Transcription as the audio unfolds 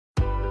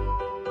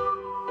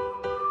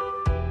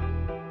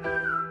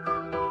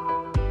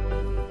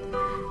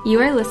You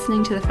are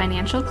listening to the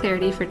Financial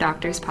Clarity for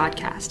Doctors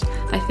podcast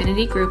by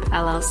Finity Group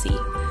LLC,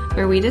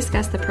 where we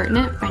discuss the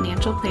pertinent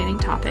financial planning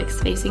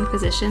topics facing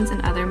physicians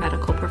and other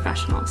medical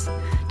professionals.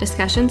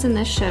 Discussions in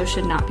this show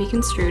should not be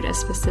construed as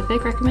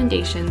specific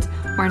recommendations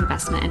or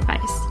investment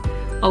advice.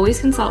 Always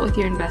consult with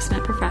your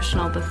investment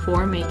professional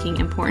before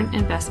making important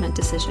investment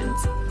decisions.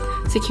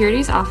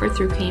 Securities offered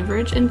through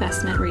Cambridge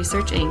Investment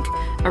Research Inc.,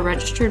 a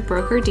registered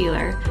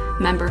broker-dealer,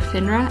 member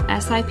FINRA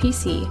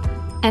SIPC.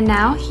 And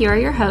now, here are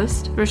your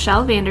hosts,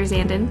 Rochelle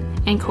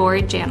Vanderzanden and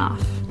Corey Janoff.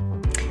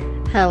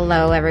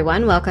 Hello,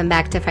 everyone. Welcome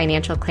back to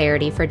Financial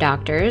Clarity for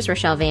Doctors.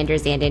 Rochelle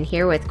Vanderzanden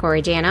here with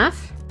Corey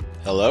Janoff.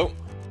 Hello.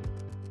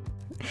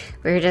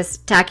 We were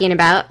just talking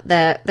about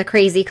the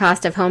crazy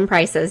cost of home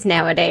prices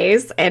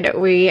nowadays, and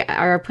we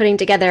are putting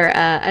together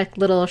a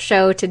little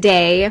show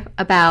today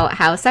about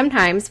how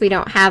sometimes we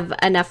don't have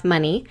enough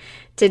money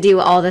to do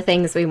all the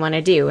things we want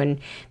to do and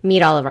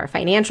meet all of our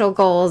financial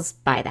goals,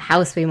 buy the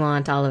house we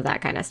want, all of that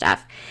kind of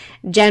stuff.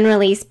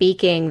 Generally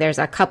speaking, there's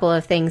a couple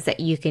of things that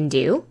you can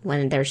do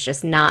when there's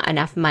just not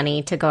enough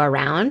money to go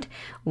around.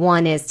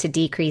 One is to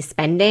decrease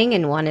spending,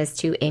 and one is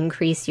to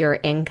increase your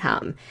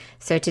income.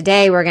 So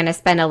today we're going to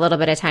spend a little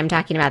bit of time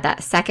talking about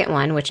that second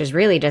one, which is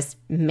really just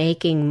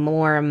making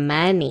more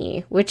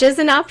money, which is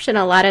an option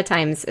a lot of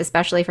times,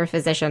 especially for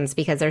physicians,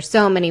 because there's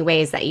so many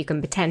ways that you can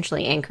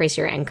potentially increase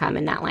your income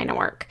in that line of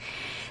work.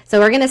 So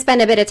we're going to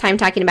spend a bit of time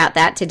talking about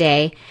that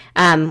today.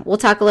 We'll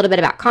talk a little bit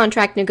about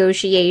contract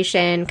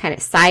negotiation, kind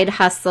of side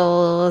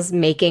hustles,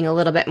 making a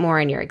little bit more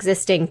in your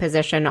existing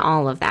position,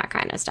 all of that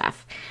kind of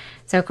stuff.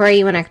 So Corey,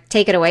 you want to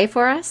take it away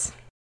for us?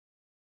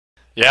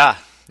 Yeah.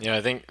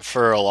 I think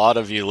for a lot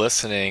of you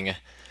listening,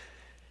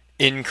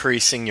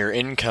 increasing your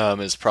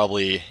income is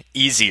probably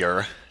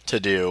easier to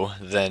do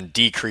than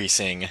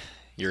decreasing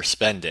your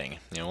spending.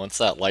 Once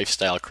that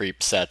lifestyle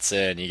creep sets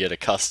in, you get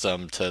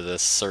accustomed to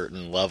this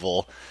certain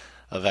level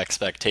of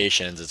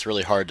expectations, it's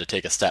really hard to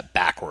take a step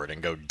backward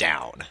and go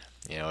down.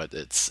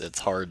 It's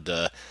hard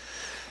to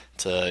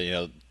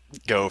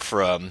go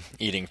from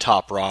eating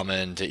top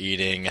ramen to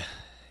eating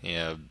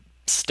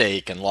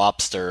steak and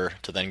lobster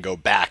to then go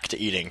back to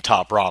eating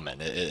top ramen.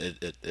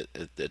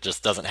 It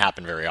just doesn't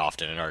happen very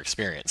often in our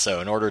experience.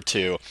 So in order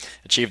to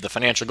achieve the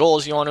financial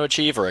goals you want to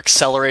achieve or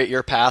accelerate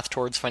your path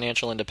towards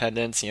financial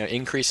independence,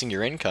 increasing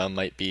your income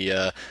might be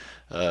a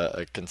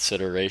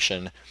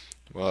consideration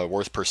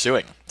worth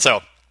pursuing.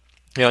 So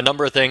a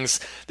number of things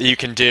that you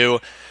can do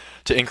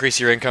to increase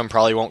your income.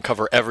 Probably won't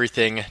cover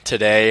everything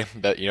today,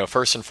 but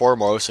first and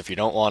foremost, if you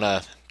don't want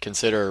to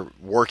consider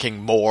working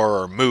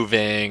more or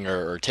moving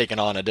or taking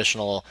on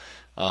additional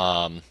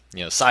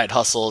side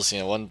hustles,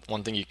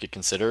 one thing you could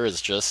consider is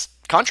just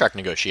contract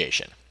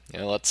negotiation.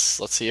 Let's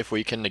see if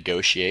we can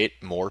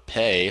negotiate more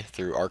pay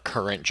through our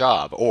current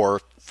job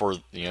or for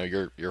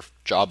your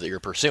job that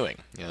you're pursuing.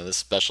 This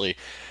especially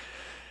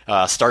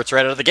starts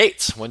right out of the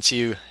gates. Once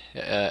you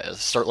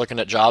start looking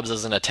at jobs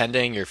as an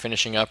attending, you're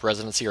finishing up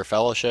residency or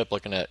fellowship,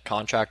 looking at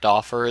contract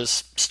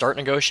offers, start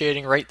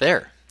negotiating right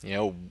there.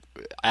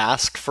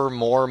 Ask for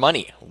more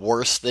money.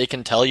 Worst they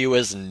can tell you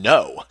is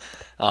no.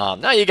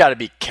 Now you got to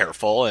be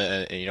careful,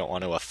 and you don't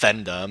want to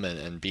offend them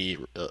and be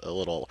a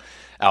little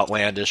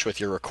outlandish with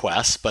your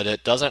requests, but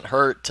it doesn't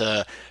hurt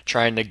to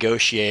try and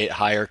negotiate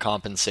higher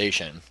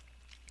compensation.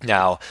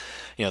 Now,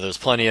 there's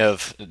plenty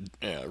of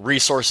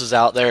resources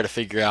out there to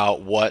figure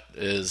out what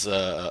is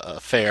a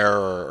fair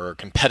or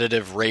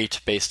competitive rate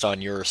based on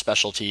your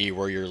specialty,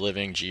 where you're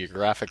living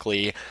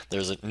geographically.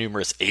 There's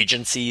numerous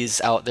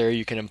agencies out there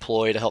you can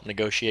employ to help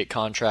negotiate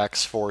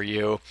contracts for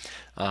you.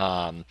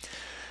 But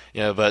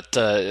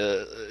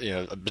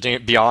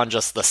beyond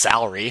just the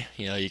salary,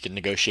 you can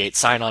negotiate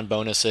sign-on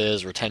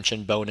bonuses,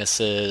 retention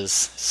bonuses,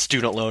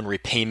 student loan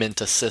repayment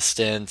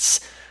assistance.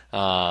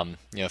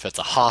 If it's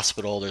a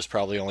hospital, there's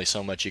probably only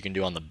so much you can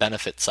do on the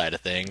benefit side of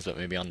things, but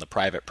maybe on the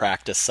private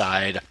practice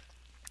side,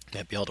 you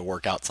might be able to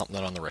work out something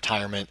on the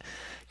retirement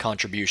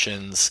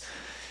contributions.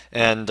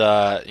 And,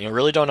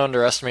 really don't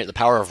underestimate the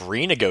power of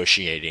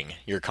renegotiating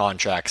your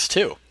contracts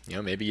too.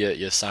 Maybe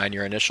you sign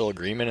your initial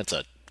agreement, it's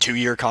a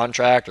 2-year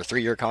contract or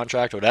 3-year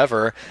contract,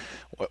 whatever.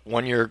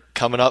 When you're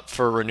coming up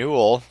for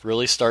renewal,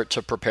 really start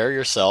to prepare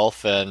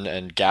yourself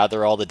and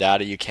gather all the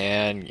data you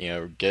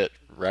can, get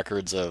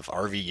records of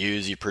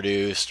RVUs you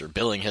produced or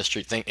billing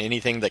history,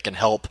 anything that can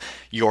help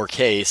your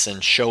case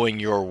and showing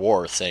your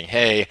worth, saying,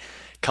 hey,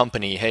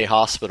 company, hey,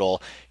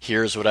 hospital,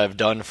 here's what I've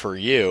done for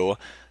you.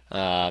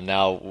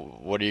 Now,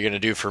 what are you going to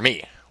do for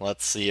me?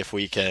 Let's see if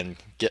we can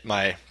get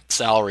my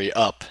salary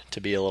up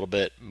to be a little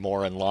bit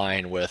more in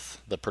line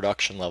with the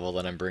production level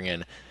that I'm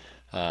bringing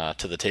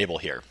to the table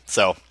here.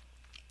 So,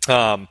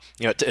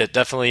 it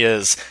definitely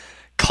is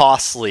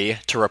costly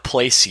to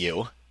replace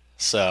you.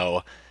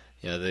 So,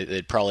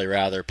 they'd probably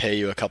rather pay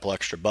you a couple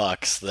extra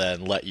bucks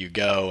than let you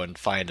go and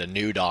find a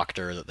new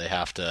doctor that they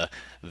have to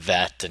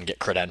vet and get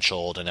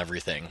credentialed and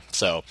everything.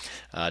 So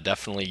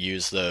definitely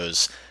use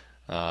those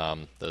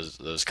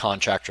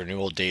contract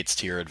renewal dates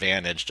to your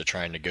advantage to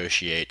try and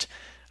negotiate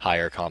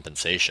higher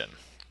compensation.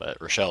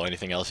 But Rochelle,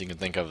 anything else you can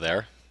think of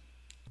there?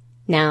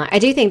 No, I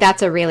do think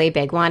that's a really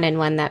big one, and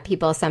one that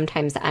people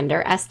sometimes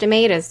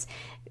underestimate is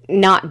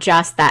not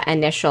just that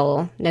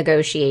initial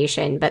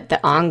negotiation, but the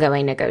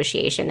ongoing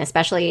negotiation,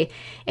 especially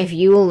if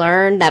you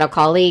learn that a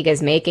colleague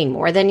is making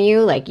more than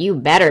you, like you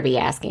better be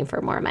asking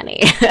for more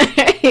money,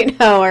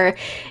 or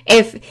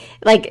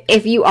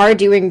if you are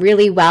doing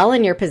really well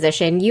in your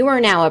position, you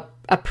are now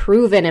a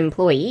proven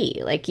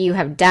employee. Like you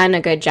have done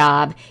a good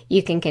job,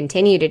 you can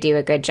continue to do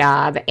a good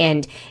job,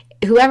 and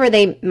whoever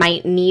they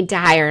might need to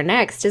hire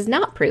next is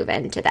not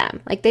proven to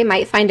them. Like they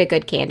might find a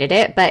good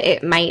candidate, but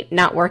it might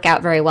not work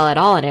out very well at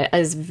all. And it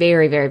is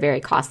very, very, very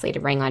costly to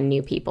bring on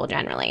new people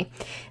generally.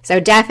 So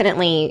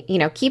definitely,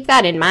 keep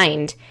that in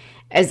mind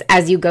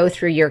as you go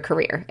through your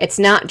career. It's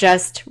not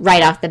just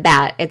right off the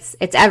bat. It's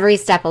every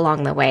step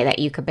along the way that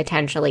you could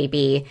potentially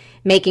be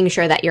making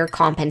sure that you're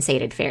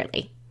compensated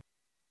fairly.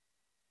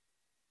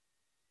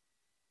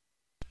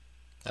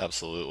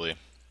 Absolutely.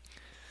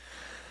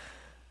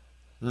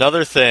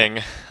 Another thing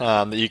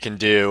that you can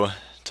do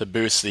to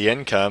boost the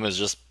income is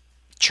just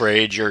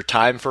trade your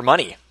time for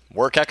money.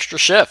 Work extra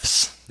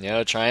shifts.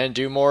 Try and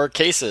do more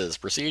cases,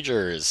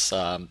 procedures.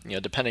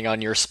 Depending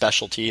on your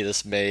specialty,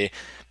 this may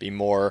be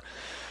more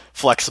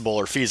flexible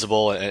or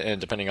feasible, and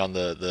depending on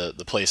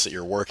the place that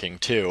you're working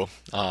too.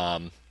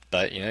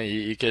 But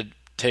you could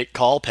take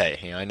call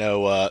pay. I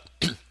know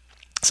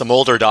some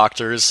older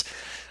doctors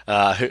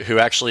who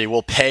actually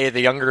will pay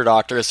the younger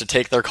doctors to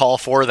take their call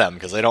for them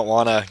because they don't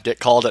want to get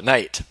called at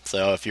night.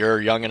 So if you're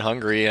young and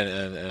hungry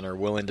and are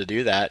willing to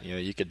do that,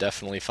 you could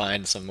definitely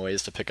find some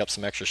ways to pick up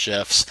some extra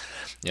shifts.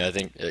 I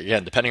think,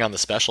 again, depending on the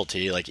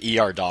specialty, like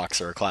ER docs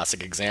are a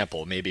classic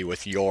example. Maybe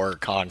with your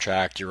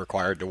contract, you're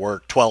required to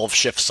work 12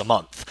 shifts a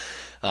month.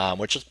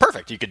 Which is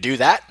perfect. You could do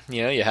that.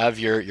 You have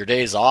your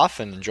days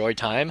off and enjoy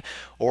time.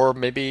 Or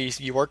maybe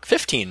you work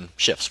 15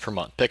 shifts per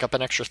month, pick up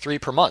an extra 3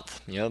 per month.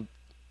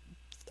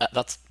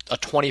 That's a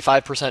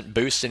 25%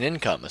 boost in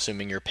income,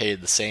 assuming you're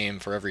paid the same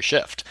for every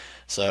shift.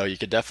 So you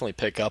could definitely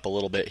pick up a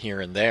little bit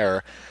here and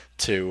there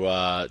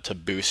to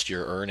boost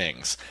your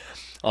earnings.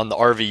 On the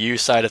RVU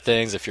side of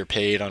things, if you're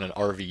paid on an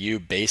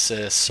RVU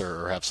basis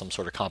or have some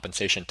sort of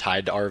compensation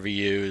tied to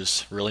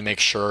RVUs, really make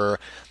sure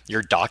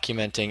you're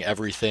documenting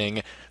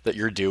everything that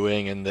you're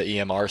doing in the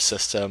EMR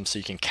system so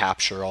you can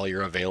capture all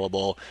your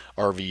available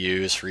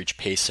RVUs for each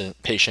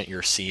patient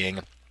you're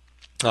seeing.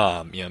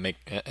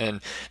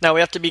 And now we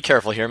have to be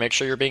careful here. Make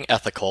sure you're being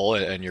ethical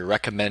and you're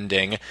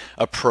recommending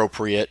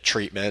appropriate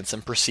treatments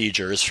and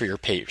procedures for your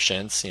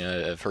patients.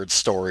 I've heard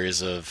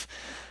stories of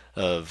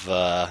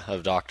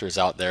doctors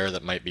out there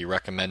that might be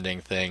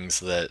recommending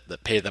things that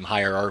pay them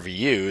higher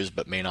RVUs,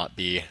 but may not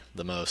be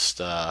the most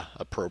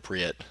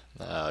appropriate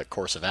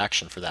course of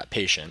action for that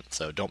patient.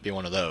 So don't be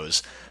one of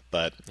those.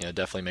 But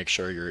definitely make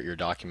sure you're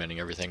documenting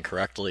everything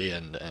correctly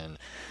and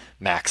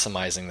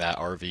maximizing that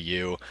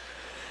RVU.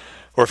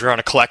 Or if you're on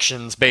a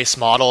collections-based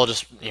model,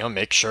 just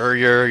make sure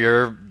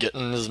you're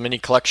getting as many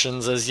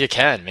collections as you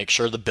can. Make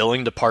sure the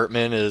billing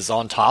department is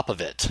on top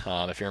of it.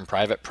 If you're in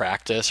private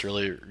practice,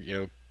 really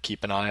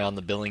keep an eye on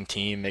the billing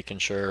team, making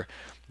sure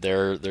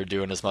they're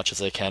doing as much as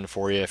they can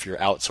for you. If you're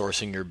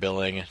outsourcing your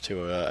billing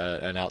to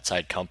an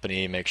outside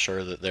company, make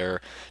sure that they're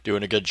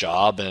doing a good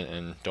job,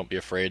 and don't be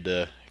afraid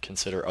to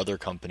consider other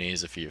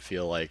companies if you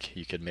feel like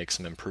you could make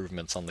some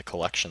improvements on the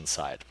collection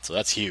side. So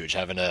that's huge.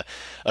 Having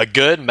a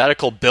good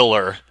medical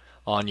biller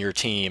on your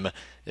team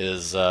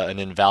is an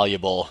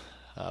invaluable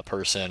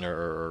person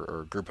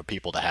or group of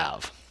people to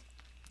have.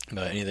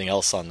 But anything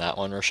else on that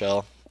one,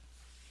 Rochelle?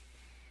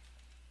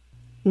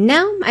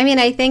 No,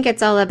 I think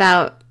it's all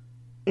about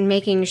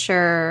making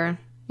sure,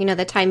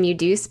 the time you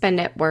do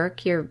spend at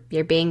work, you're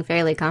being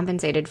fairly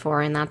compensated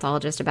for, and that's all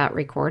just about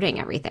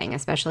recording everything,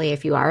 especially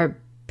if you are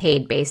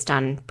paid based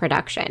on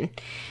production.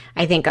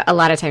 I think a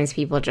lot of times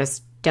people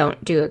just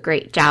don't do a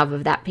great job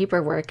of that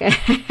paperwork.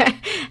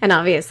 And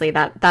obviously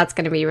that's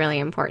going to be really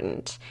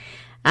important.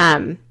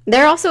 There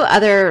are also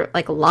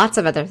lots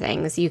of other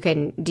things you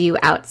can do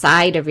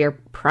outside of your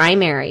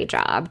primary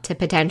job to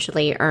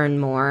potentially earn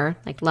more,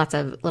 like lots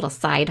of little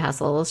side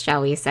hustles,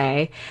 shall we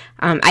say.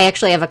 I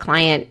actually have a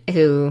client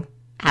who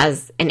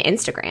has an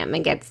Instagram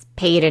and gets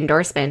paid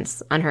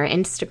endorsements on her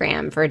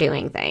Instagram for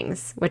doing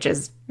things, which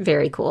is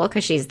very cool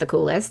because she's the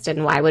coolest.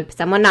 And why would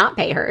someone not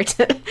pay her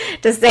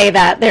to say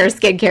that their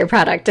skincare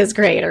product is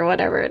great or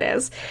whatever it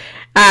is?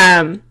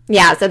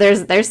 So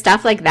there's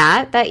stuff like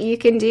that you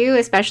can do,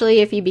 especially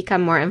if you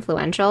become more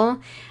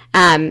influential.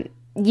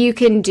 You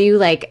can do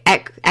like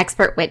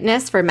expert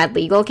witness for med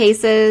legal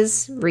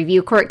cases,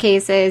 review court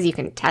cases. You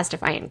can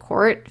testify in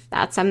court if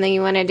that's something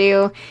you want to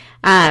do.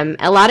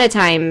 A lot of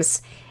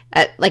times,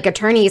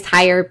 attorneys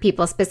hire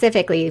people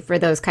specifically for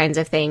those kinds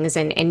of things,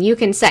 and you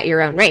can set your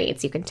own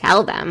rates. You can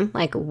tell them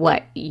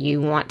what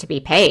you want to be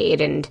paid,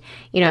 and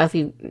if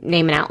you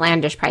name an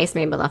outlandish price,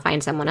 maybe they'll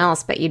find someone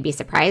else, but you'd be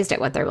surprised at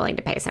what they're willing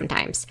to pay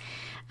sometimes.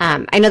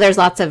 I know there's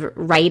lots of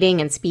writing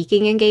and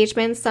speaking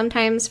engagements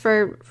sometimes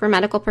for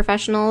medical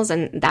professionals,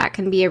 and that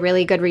can be a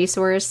really good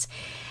resource.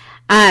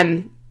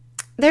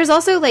 There's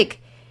also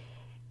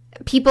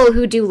people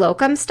who do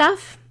locum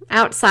stuff.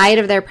 outside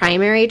of their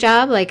primary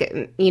job.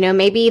 Like, you know,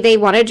 maybe they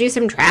want to do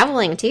some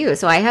traveling too.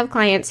 So I have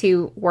clients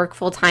who work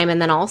full time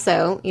and then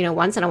also, you know,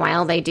 once in a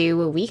while they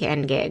do a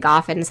weekend gig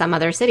off in some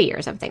other city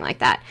or something like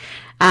that.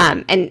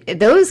 And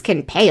those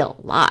can pay a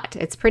lot.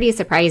 It's pretty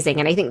surprising.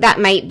 And I think that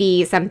might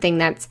be something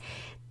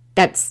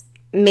that's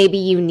maybe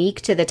unique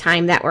to the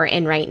time that we're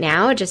in right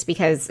now, just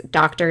because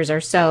doctors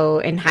are so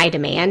in high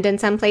demand in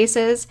some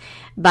places.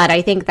 But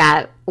I think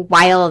that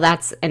while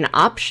that's an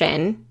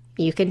option,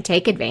 you can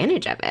take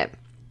advantage of it.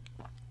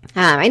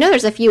 I know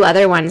there's a few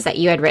other ones that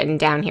you had written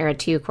down here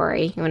too,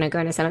 Corey. You want to go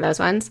into some of those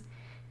ones?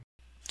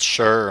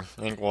 Sure.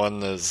 I think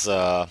one is,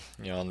 on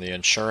the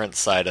insurance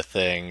side of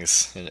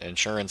things,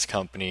 insurance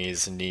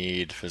companies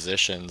need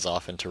physicians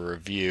often to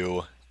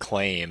review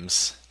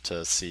claims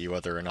to see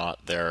whether or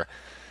not they're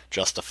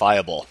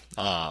justifiable.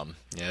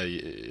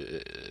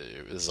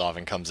 This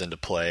often comes into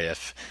play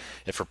if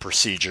a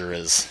procedure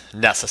is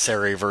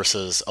necessary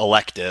versus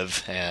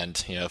elective,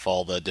 and if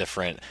all the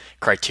different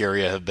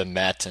criteria have been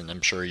met. And I'm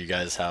sure you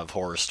guys have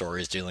horror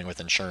stories dealing with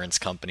insurance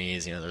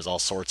companies. There's all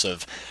sorts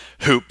of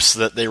hoops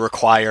that they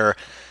require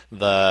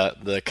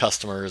the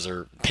customers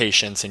or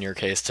patients in your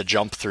case to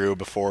jump through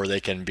before they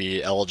can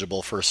be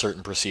eligible for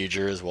certain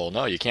procedures. Well,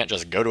 no, you can't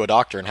just go to a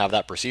doctor and have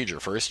that procedure.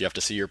 First, you have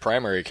to see your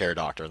primary care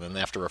doctor. Then they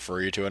have to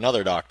refer you to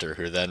another doctor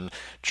who then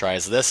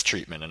tries this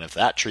treatment. And if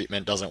that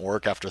treatment doesn't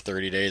work after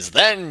 30 days,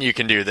 then you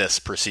can do this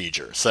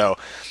procedure. So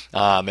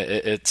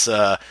it's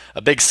a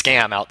big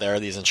scam out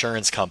there, these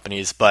insurance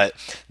companies, but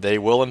they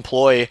will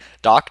employ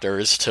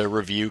doctors to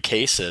review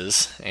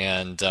cases.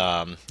 And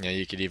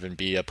you could even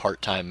be a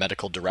part-time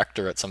medical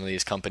director at some of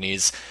these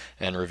companies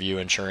and review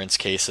insurance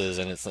cases,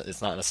 and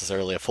it's not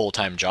necessarily a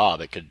full-time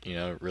job. It could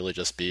really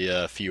just be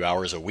a few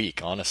hours a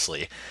week,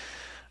 honestly.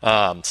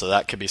 So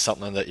that could be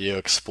something that you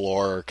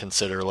explore or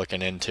consider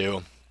looking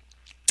into.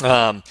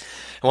 One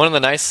of the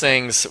nice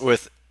things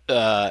with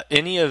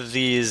any of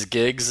these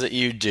gigs that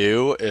you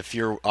do, if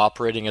you're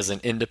operating as an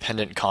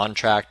independent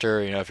contractor,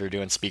 if you're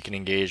doing speaking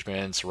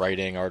engagements,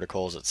 writing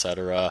articles,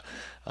 etc.,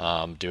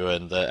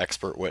 doing the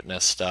expert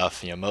witness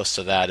stuff, most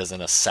of that is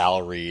in a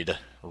salaried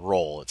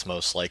role. It's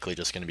most likely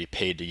just going to be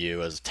paid to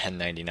you as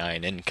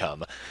 1099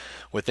 income.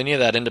 With any of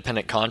that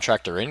independent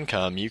contractor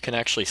income, you can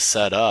actually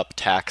set up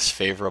tax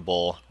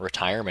favorable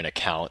retirement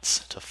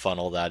accounts to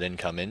funnel that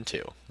income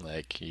into.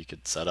 Like you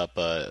could set up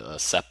a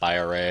SEP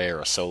IRA or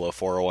a solo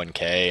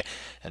 401k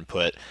and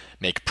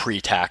make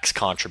pre-tax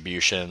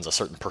contributions. A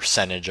certain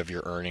percentage of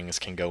your earnings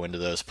can go into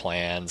those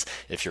plans.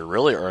 If you're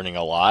really earning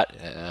a lot,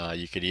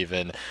 you could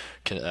even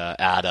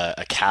add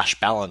a cash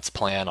balance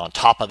plan on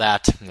top of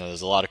that.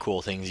 There's a lot of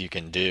cool things you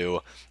can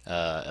do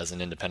as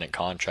an independent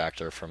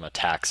contractor from a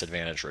tax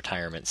advantage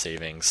retirement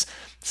savings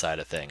side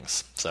of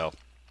things. So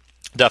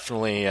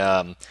definitely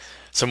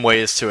some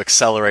ways to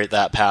accelerate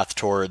that path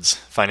towards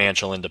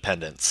financial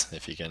independence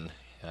if you can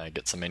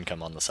get some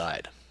income on the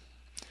side.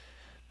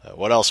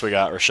 What else we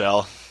got,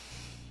 Rochelle?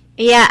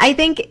 Yeah, I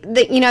think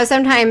that,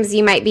 sometimes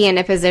you might be in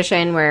a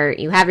position where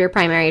you have your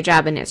primary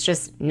job and it's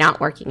just not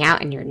working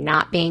out and you're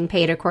not being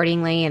paid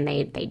accordingly and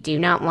they do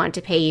not want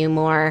to pay you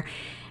more.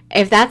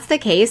 If that's the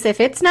case, if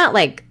it's not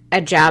like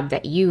a job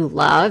that you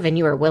love and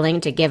you are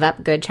willing to give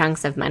up good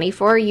chunks of money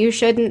for, you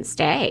shouldn't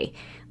stay.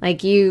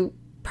 Like you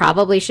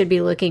probably should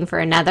be looking for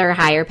another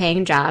higher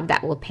paying job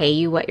that will pay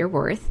you what you're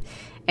worth.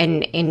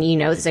 And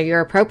so you're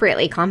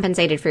appropriately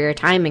compensated for your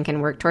time and can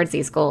work towards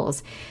these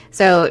goals.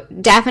 So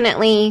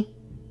definitely,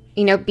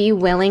 be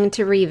willing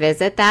to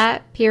revisit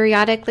that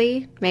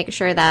periodically. Make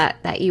sure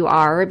that you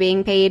are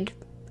being paid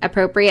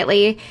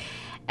appropriately.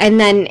 And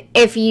then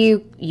if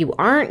you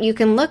aren't, you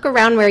can look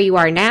around where you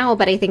are now.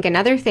 But I think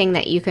another thing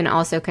that you can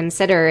also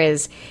consider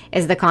is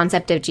the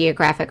concept of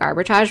geographic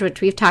arbitrage,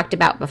 which we've talked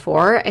about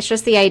before. It's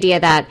just the idea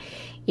that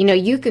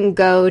you can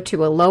go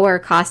to a lower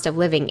cost of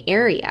living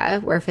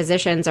area where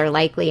physicians are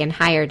likely in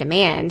higher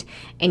demand,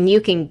 and you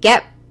can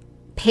get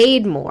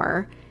paid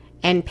more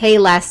and pay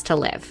less to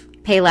live.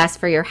 Pay less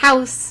for your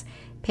house,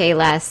 pay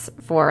less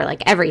for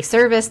like every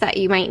service that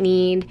you might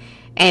need.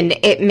 And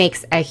it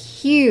makes a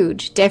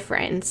huge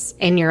difference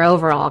in your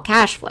overall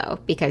cash flow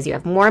because you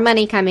have more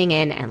money coming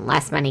in and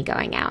less money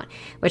going out,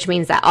 which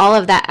means that all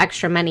of that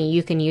extra money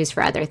you can use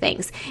for other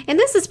things. And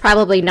this is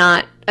probably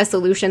not a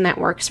solution that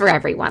works for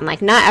everyone.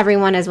 Like not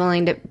everyone is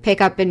willing to pick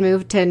up and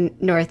move to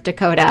North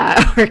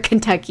Dakota or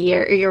Kentucky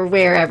or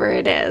wherever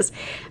it is.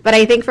 But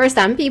I think for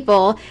some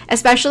people,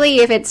 especially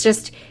if it's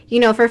just,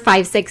 for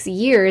 5-6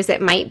 years,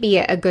 it might be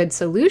a good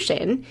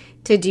solution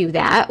to do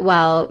that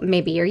while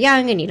maybe you're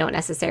young and you don't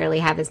necessarily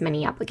have as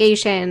many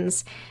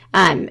obligations,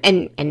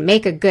 and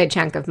make a good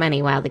chunk of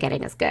money while the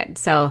getting is good.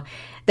 So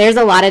there's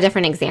a lot of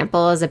different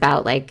examples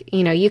about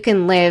you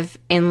can live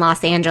in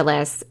Los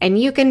Angeles and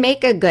you can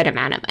make a good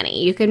amount of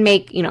money. You can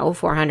make,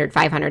 $400,000,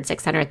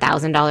 $500,000,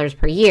 $600,000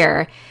 per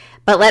year.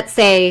 But let's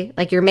say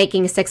you're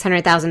making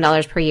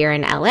 $600,000 per year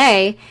in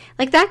LA,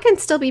 that can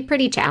still be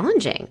pretty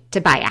challenging to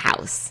buy a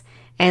house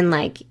and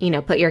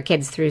put your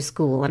kids through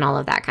school and all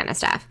of that kind of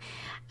stuff.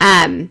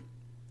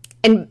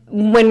 And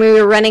when we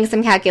were running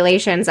some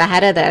calculations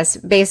ahead of this,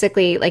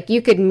 basically, like,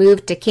 you could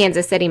move to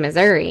Kansas City,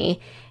 Missouri,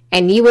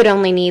 and you would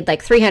only need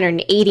like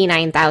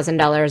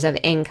 $389,000 of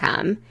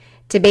income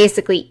to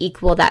basically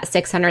equal that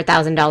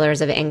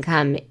 $600,000 of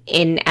income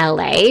in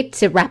LA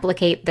to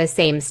replicate the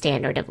same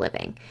standard of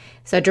living.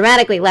 So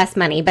dramatically less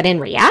money, but in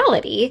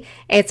reality,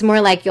 it's more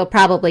like you'll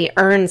probably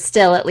earn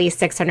still at least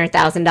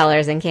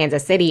 $600,000 in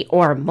Kansas City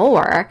or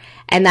more,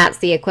 and that's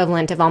the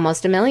equivalent of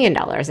almost $1 million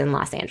in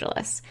Los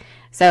Angeles.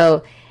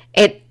 So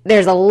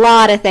there's a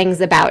lot of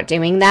things about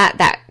doing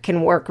that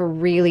can work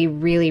really,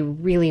 really,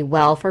 really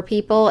well for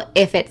people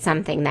if it's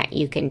something that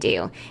you can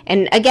do.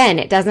 And again,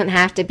 it doesn't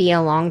have to be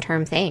a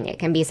long-term thing. It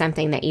can be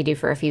something that you do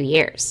for a few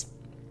years.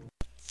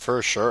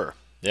 For sure.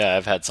 Yeah,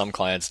 I've had some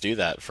clients do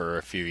that for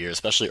a few years,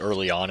 especially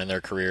early on in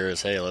their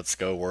careers. Hey, let's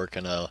go work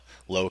in a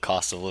low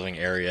cost of living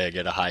area,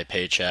 get a high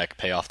paycheck,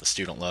 pay off the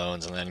student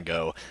loans, and then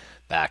go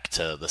back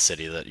to the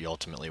city that you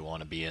ultimately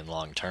want to be in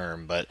long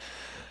term. But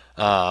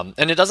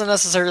and it doesn't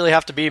necessarily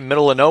have to be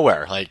middle of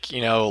nowhere, like,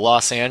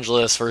 Los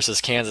Angeles versus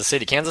Kansas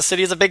City. Kansas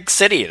City is a big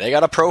city. They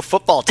got a pro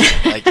football team.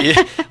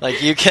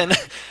 Like you can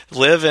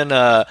live in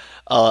a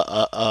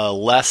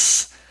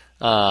less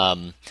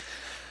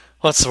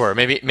what's the word?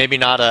 Maybe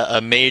not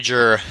a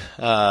major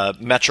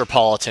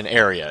metropolitan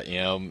area.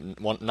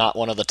 Not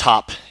one of the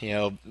top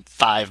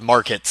 5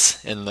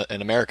 markets in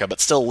America, but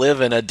still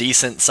live in a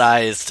decent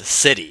sized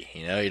city.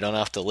 You don't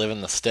have to live in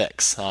the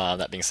sticks.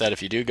 That being said,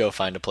 if you do go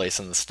find a place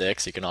in the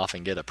sticks, you can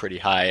often get a pretty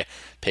high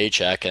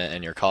paycheck,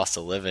 and your cost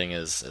of living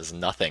is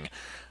nothing.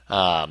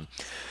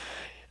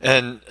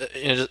 And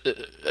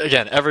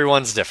again,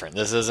 everyone's different.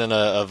 This isn't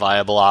a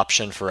viable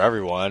option for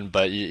everyone,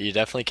 but you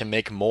definitely can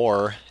make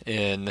more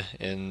in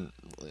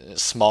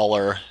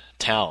smaller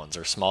towns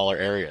or smaller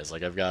areas.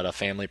 Like, I've got a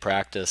family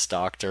practice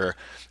doctor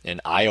in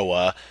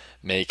Iowa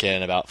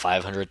making about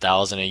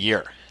 $500,000 a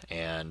year,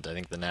 and I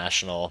think the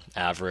national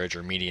average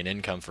or median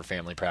income for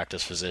family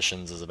practice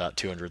physicians is about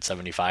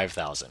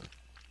 $275,000.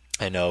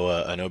 I know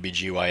an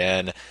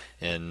OBGYN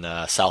in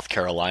South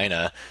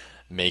Carolina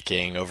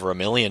making over $1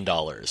 million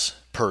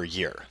per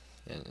year.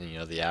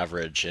 And the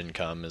average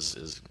income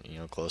is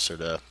closer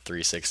to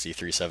 360,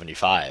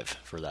 375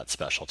 for that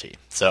specialty.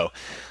 So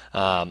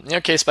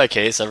case by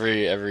case,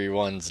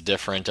 everyone's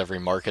different, every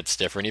market's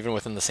different. Even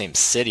within the same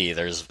city,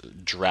 there's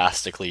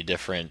drastically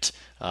different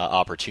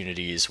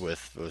opportunities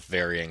with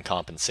varying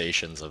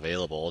compensations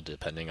available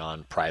depending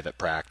on private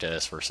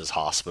practice versus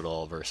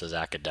hospital versus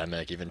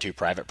academic. Even 2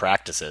 private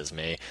practices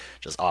may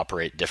just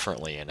operate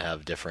differently and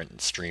have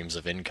different streams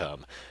of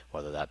income,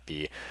 whether that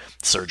be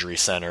surgery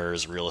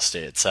centers, real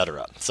estate,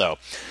 etc. So,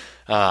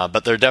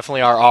 but there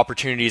definitely are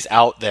opportunities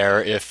out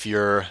there if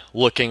you're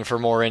looking for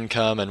more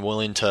income and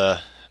willing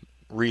to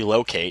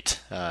relocate.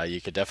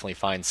 You could definitely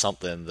find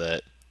something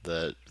that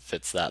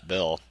fits that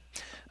bill.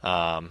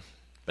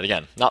 But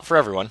again, not for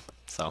everyone.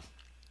 So.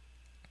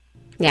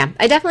 Yeah,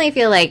 I definitely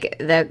feel like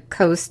the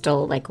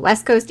coastal, like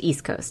West Coast,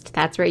 East Coast,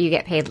 that's where you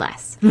get paid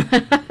less.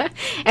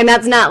 And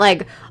that's not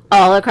like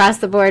all across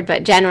the board,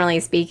 but generally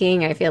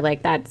speaking, I feel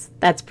like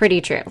that's pretty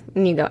true.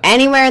 And you go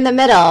anywhere in the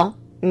middle,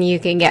 you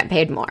can get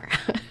paid more.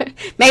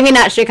 Maybe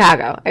not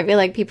Chicago. I feel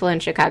like people in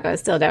Chicago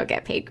still don't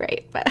get paid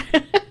great, but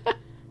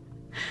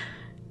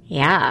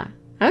yeah.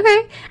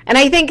 Okay. And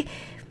I think,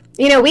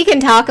 we can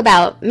talk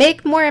about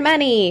make more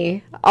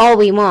money all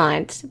we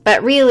want,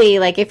 but really,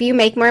 like, if you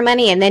make more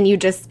money and then you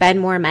just spend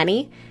more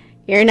money,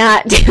 you're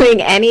not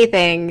doing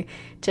anything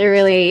to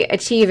really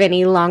achieve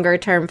any longer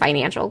term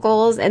financial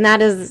goals. And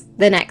that is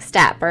the next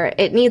step, or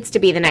it needs to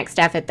be the next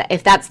step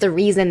if that's the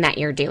reason that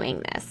you're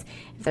doing this.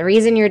 If the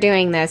reason you're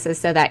doing this is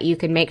so that you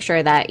can make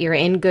sure that you're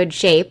in good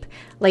shape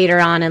later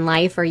on in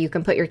life, or you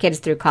can put your kids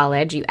through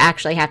college, you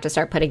actually have to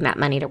start putting that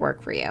money to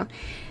work for you.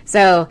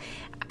 So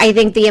I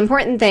think the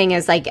important thing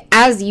is, like,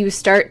 as you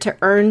start to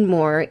earn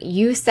more,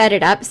 you set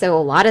it up so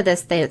a lot of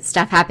this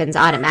stuff happens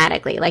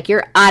automatically. Like,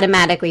 you're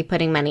automatically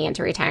putting money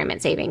into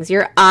retirement savings.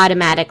 You're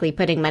automatically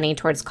putting money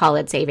towards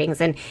college savings.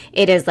 And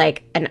it is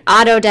like an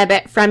auto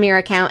debit from your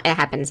account. It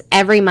happens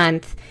every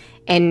month.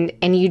 And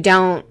you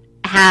don't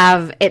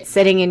have it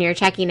sitting in your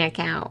checking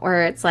account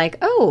where it's like,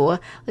 oh,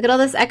 look at all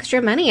this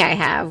extra money I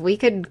have. We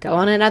could go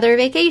on another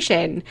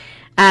vacation.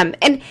 And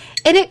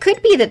it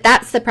could be that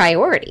that's the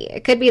priority.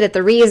 It could be that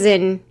the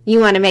reason you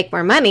want to make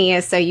more money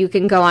is so you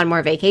can go on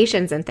more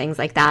vacations and things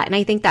like that. And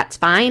I think that's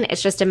fine.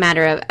 It's just a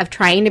matter of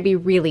trying to be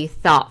really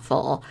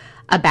thoughtful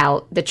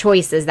about the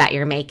choices that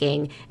you're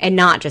making and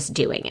not just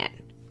doing it.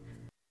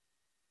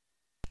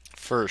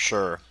 For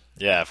sure.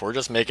 Yeah, if we're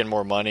just making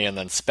more money and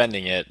then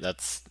spending it,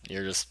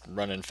 you're just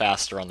running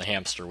faster on the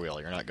hamster wheel.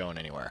 You're not going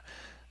anywhere.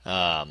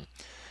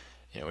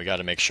 We got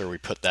to make sure we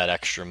put that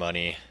extra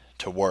money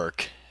to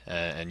work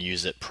and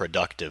use it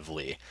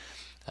productively.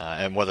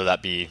 And whether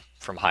that be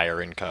from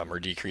higher income or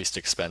decreased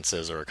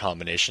expenses or a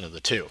combination of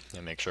the two.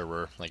 And make sure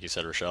we're, like you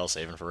said, Rochelle,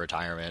 saving for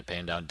retirement,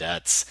 paying down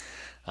debts.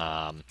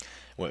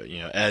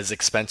 As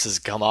expenses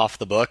come off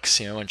the books,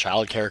 and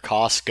childcare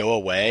costs go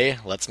away,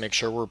 let's make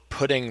sure we're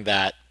putting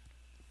that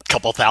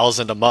couple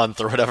thousand a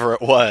month or whatever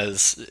it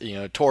was,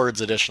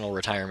 towards additional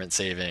retirement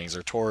savings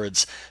or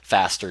towards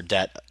faster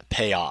debt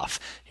payoff.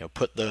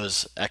 Put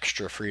those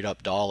extra freed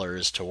up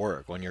dollars to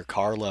work. When your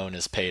car loan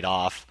is paid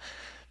off,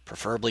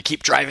 preferably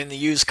keep driving the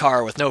used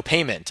car with no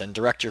payment and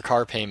direct your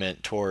car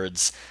payment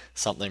towards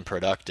something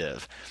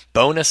productive.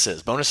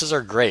 Bonuses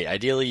are great.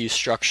 Ideally, you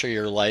structure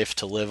your life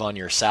to live on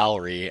your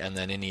salary, and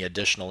then any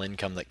additional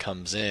income that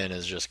comes in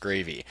is just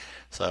gravy.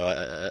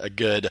 So a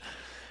good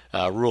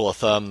rule of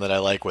thumb that I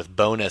like with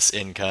bonus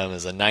income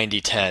is a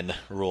 90-10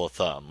 rule of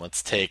thumb.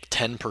 Let's take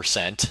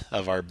 10%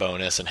 of our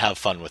bonus and have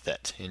fun with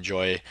it.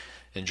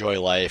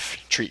 Enjoy life,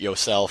 treat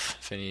yourself.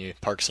 If any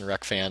Parks and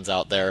Rec fans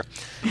out there,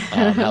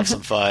 have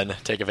some fun,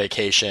 take a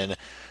vacation,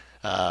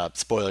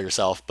 spoil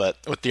yourself. But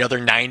with the other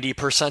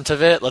 90%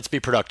 of it, let's be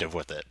productive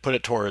with it. Put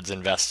it towards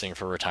investing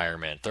for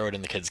retirement. Throw it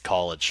in the kids'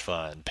 college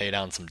fund. Pay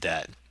down some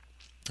debt.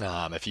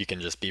 If you can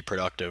just be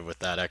productive with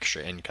that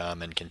extra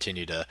income and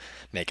continue to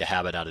make a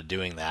habit out of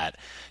doing that,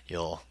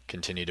 you'll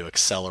continue to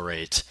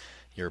accelerate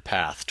your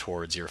path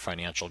towards your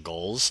financial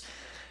goals.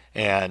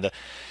 And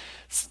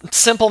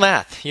simple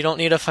math. You don't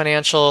need a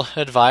financial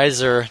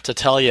advisor to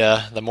tell you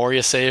the more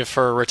you save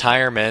for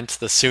retirement,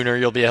 the sooner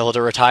you'll be able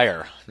to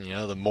retire.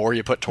 The more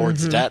you put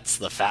towards debts,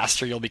 the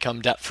faster you'll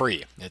become debt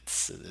free.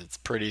 It's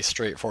pretty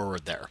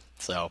straightforward there.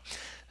 So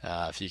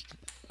if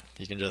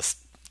you can just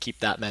keep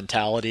that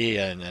mentality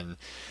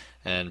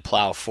and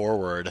plow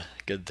forward,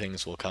 good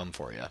things will come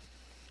for you.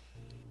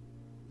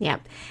 Yeah.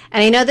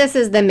 And I know this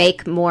is the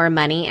make more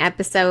money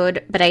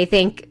episode, but I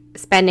think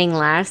spending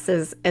less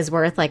is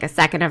worth like a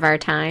second of our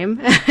time.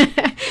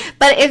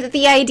 But if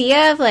the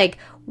idea of like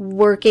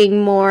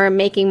working more,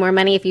 making more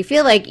money, if you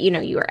feel like,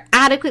 you are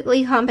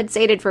adequately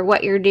compensated for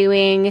what you're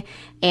doing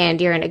and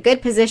you're in a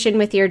good position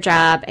with your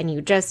job and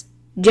you just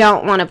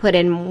don't want to put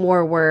in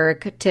more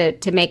work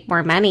to make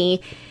more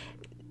money,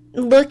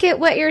 look at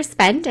what you're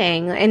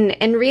spending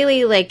and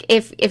really, like,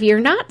 if you're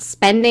not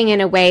spending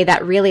in a way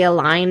that really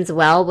aligns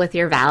well with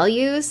your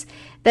values,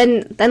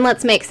 then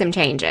let's make some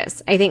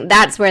changes. I think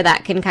that's where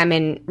that can come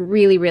in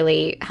really,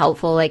 really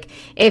helpful. Like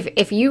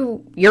if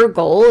your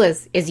goal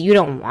is you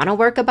don't want to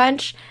work a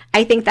bunch,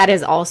 I think that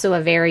is also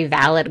a very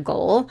valid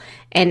goal.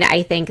 And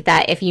I think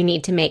that if you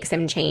need to make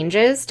some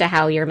changes to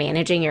how you're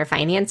managing your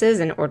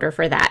finances in order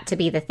for that to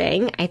be the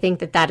thing, I think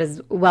that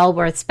is well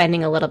worth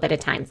spending a little bit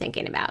of time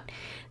thinking about.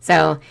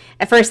 So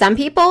for some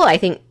people, I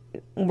think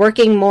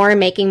working more,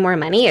 making more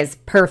money is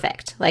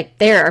perfect. Like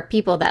there are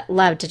people that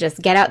love to just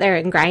get out there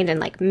and grind and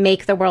like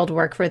make the world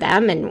work for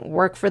them and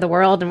work for the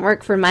world and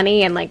work for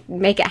money and like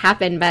make it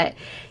happen. But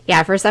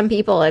yeah, for some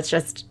people,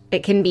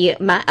 it can be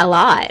a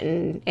lot,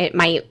 and it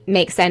might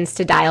make sense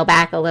to dial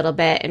back a little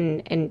bit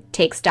and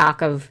take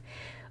stock of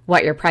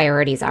what your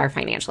priorities are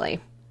financially.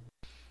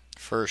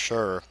 For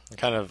sure.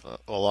 Kind of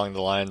along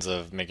the lines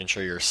of making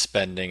sure your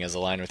spending is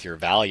aligned with your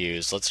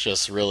values, let's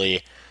just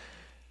really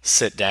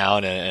sit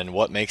down and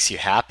what makes you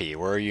happy?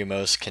 Where are you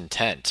most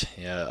content?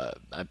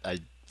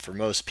 For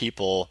most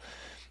people,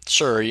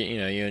 sure,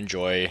 you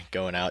enjoy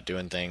going out,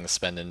 doing things,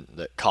 spending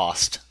that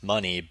cost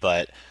money,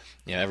 but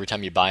every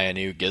time you buy a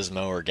new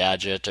gizmo or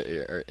gadget,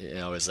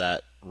 is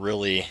that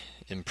really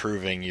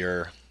improving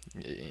your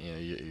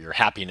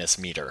happiness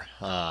meter?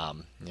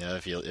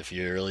 If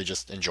you really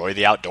just enjoy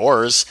the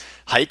outdoors,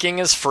 hiking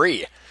is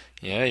free.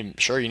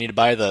 Sure, you need to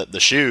buy the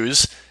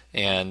shoes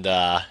and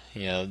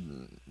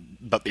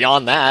but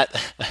beyond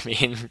that, I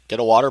mean, get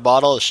a water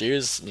bottle,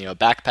 shoes, a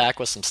backpack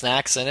with some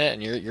snacks in it,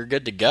 and you're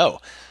good to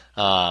go.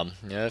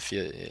 If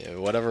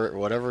you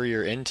whatever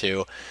you're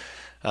into,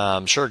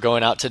 sure,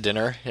 going out to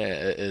dinner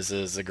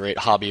is a great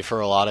hobby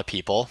for a lot of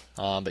people.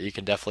 But you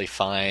can definitely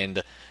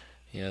find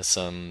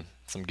some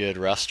good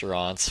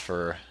restaurants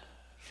for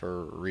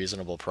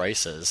reasonable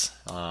prices,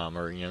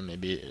 or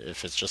maybe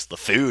if it's just the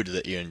food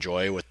that you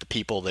enjoy with the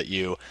people that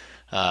you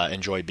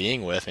enjoy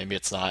being with, maybe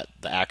it's not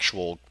the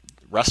actual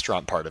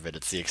restaurant part of it,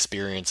 it's the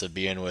experience of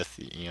being with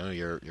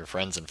your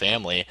friends and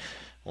family.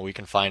 Well, we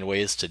can find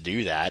ways to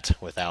do that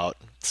without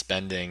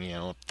spending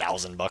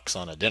 $1,000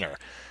 on a dinner.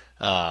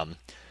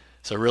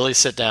 So really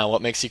sit down.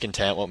 What makes you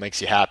content? What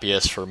makes you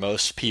happiest? For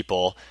most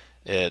people,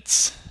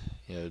 it's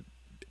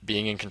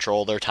being in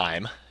control of their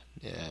time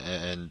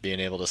and being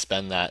able to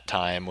spend that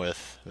time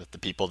with the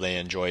people they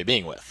enjoy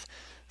being with.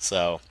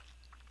 So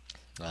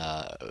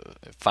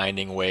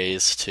finding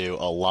ways to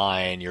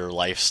align your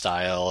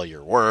lifestyle,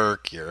 your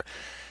work, your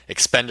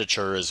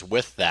expenditures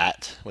with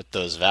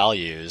those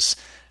values,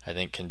 I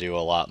think can do a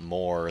lot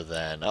more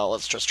than,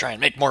 let's just try and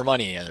make more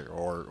money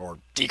or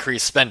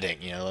decrease spending.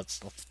 Let's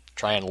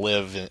try and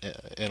live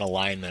in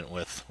alignment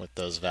with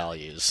those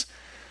values,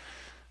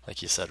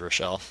 like you said,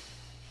 Rochelle.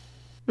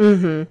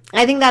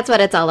 I think that's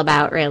what it's all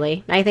about,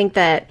 really. I think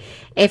that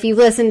if you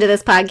listen to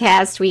this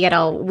podcast, we get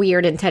all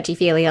weird and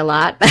touchy-feely a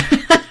lot.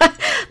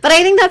 But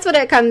I think that's what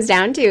it comes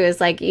down to is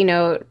like,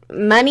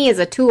 money is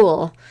a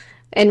tool.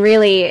 And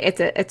really,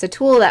 it's a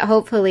tool that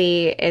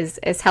hopefully is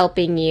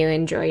helping you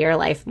enjoy your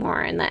life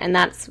more. And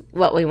that's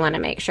what we want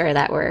to make sure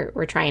that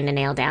we're trying to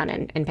nail down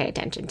and pay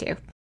attention to.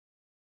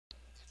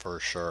 For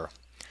sure.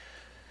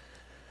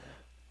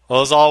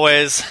 Well, as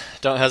always,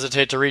 don't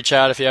hesitate to reach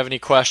out if you have any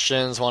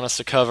questions, want us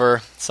to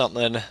cover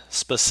something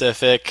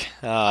specific.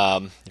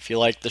 If you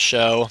like the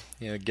show,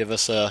 give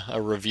us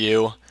a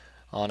review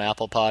on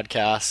Apple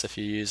Podcasts if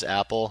you use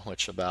Apple,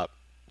 which about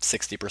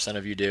 60%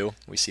 of you do.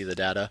 We see the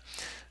data.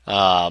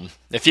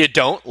 If you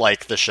don't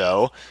like the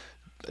show,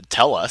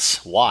 tell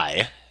us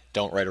why.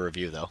 Don't write a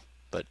review, though,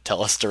 but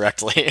tell us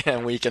directly,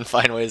 and we can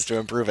find ways to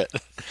improve it.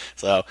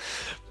 So,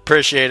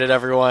 appreciate it,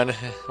 everyone.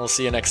 We'll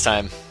see you next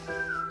time.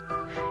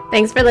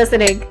 Thanks for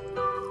listening.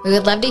 We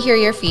would love to hear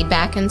your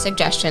feedback and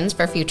suggestions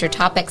for future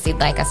topics you'd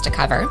like us to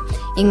cover.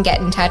 You can get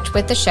in touch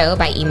with the show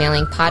by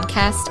emailing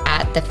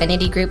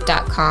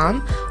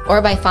podcast@thefinitygroup.com or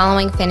by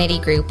following Finity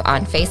Group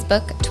on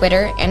Facebook,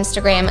 Twitter,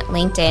 Instagram,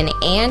 LinkedIn,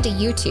 and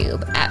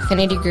YouTube at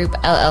Finity Group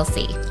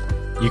LLC.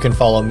 You can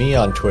follow me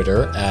on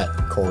Twitter at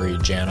Corey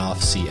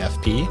Janoff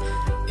CFP,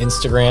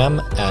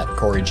 Instagram at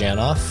Corey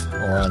Janoff,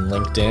 or on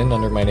LinkedIn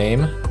under my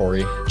name,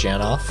 Corey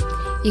Janoff.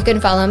 You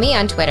can follow me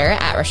on Twitter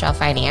at Rochelle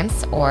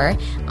Finance, or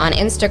on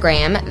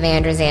Instagram,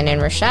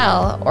 Vanderzanden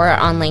Rochelle, or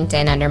on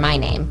LinkedIn under my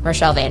name,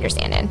 Rochelle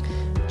Vanderzanden.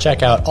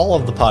 Check out all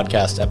of the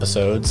podcast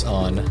episodes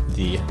on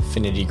the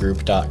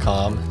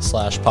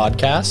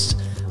finitygroup.com/podcast,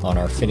 on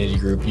our Finity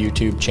Group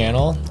YouTube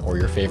channel, or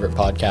your favorite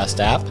podcast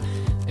app.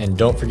 And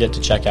don't forget to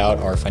check out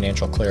our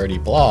Financial Clarity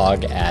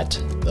blog at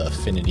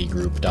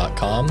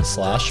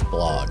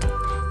thefinitygroup.com/blog.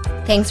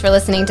 Thanks for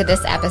listening to this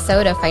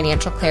episode of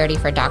Financial Clarity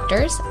for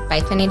Doctors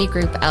by Finity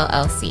Group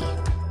LLC.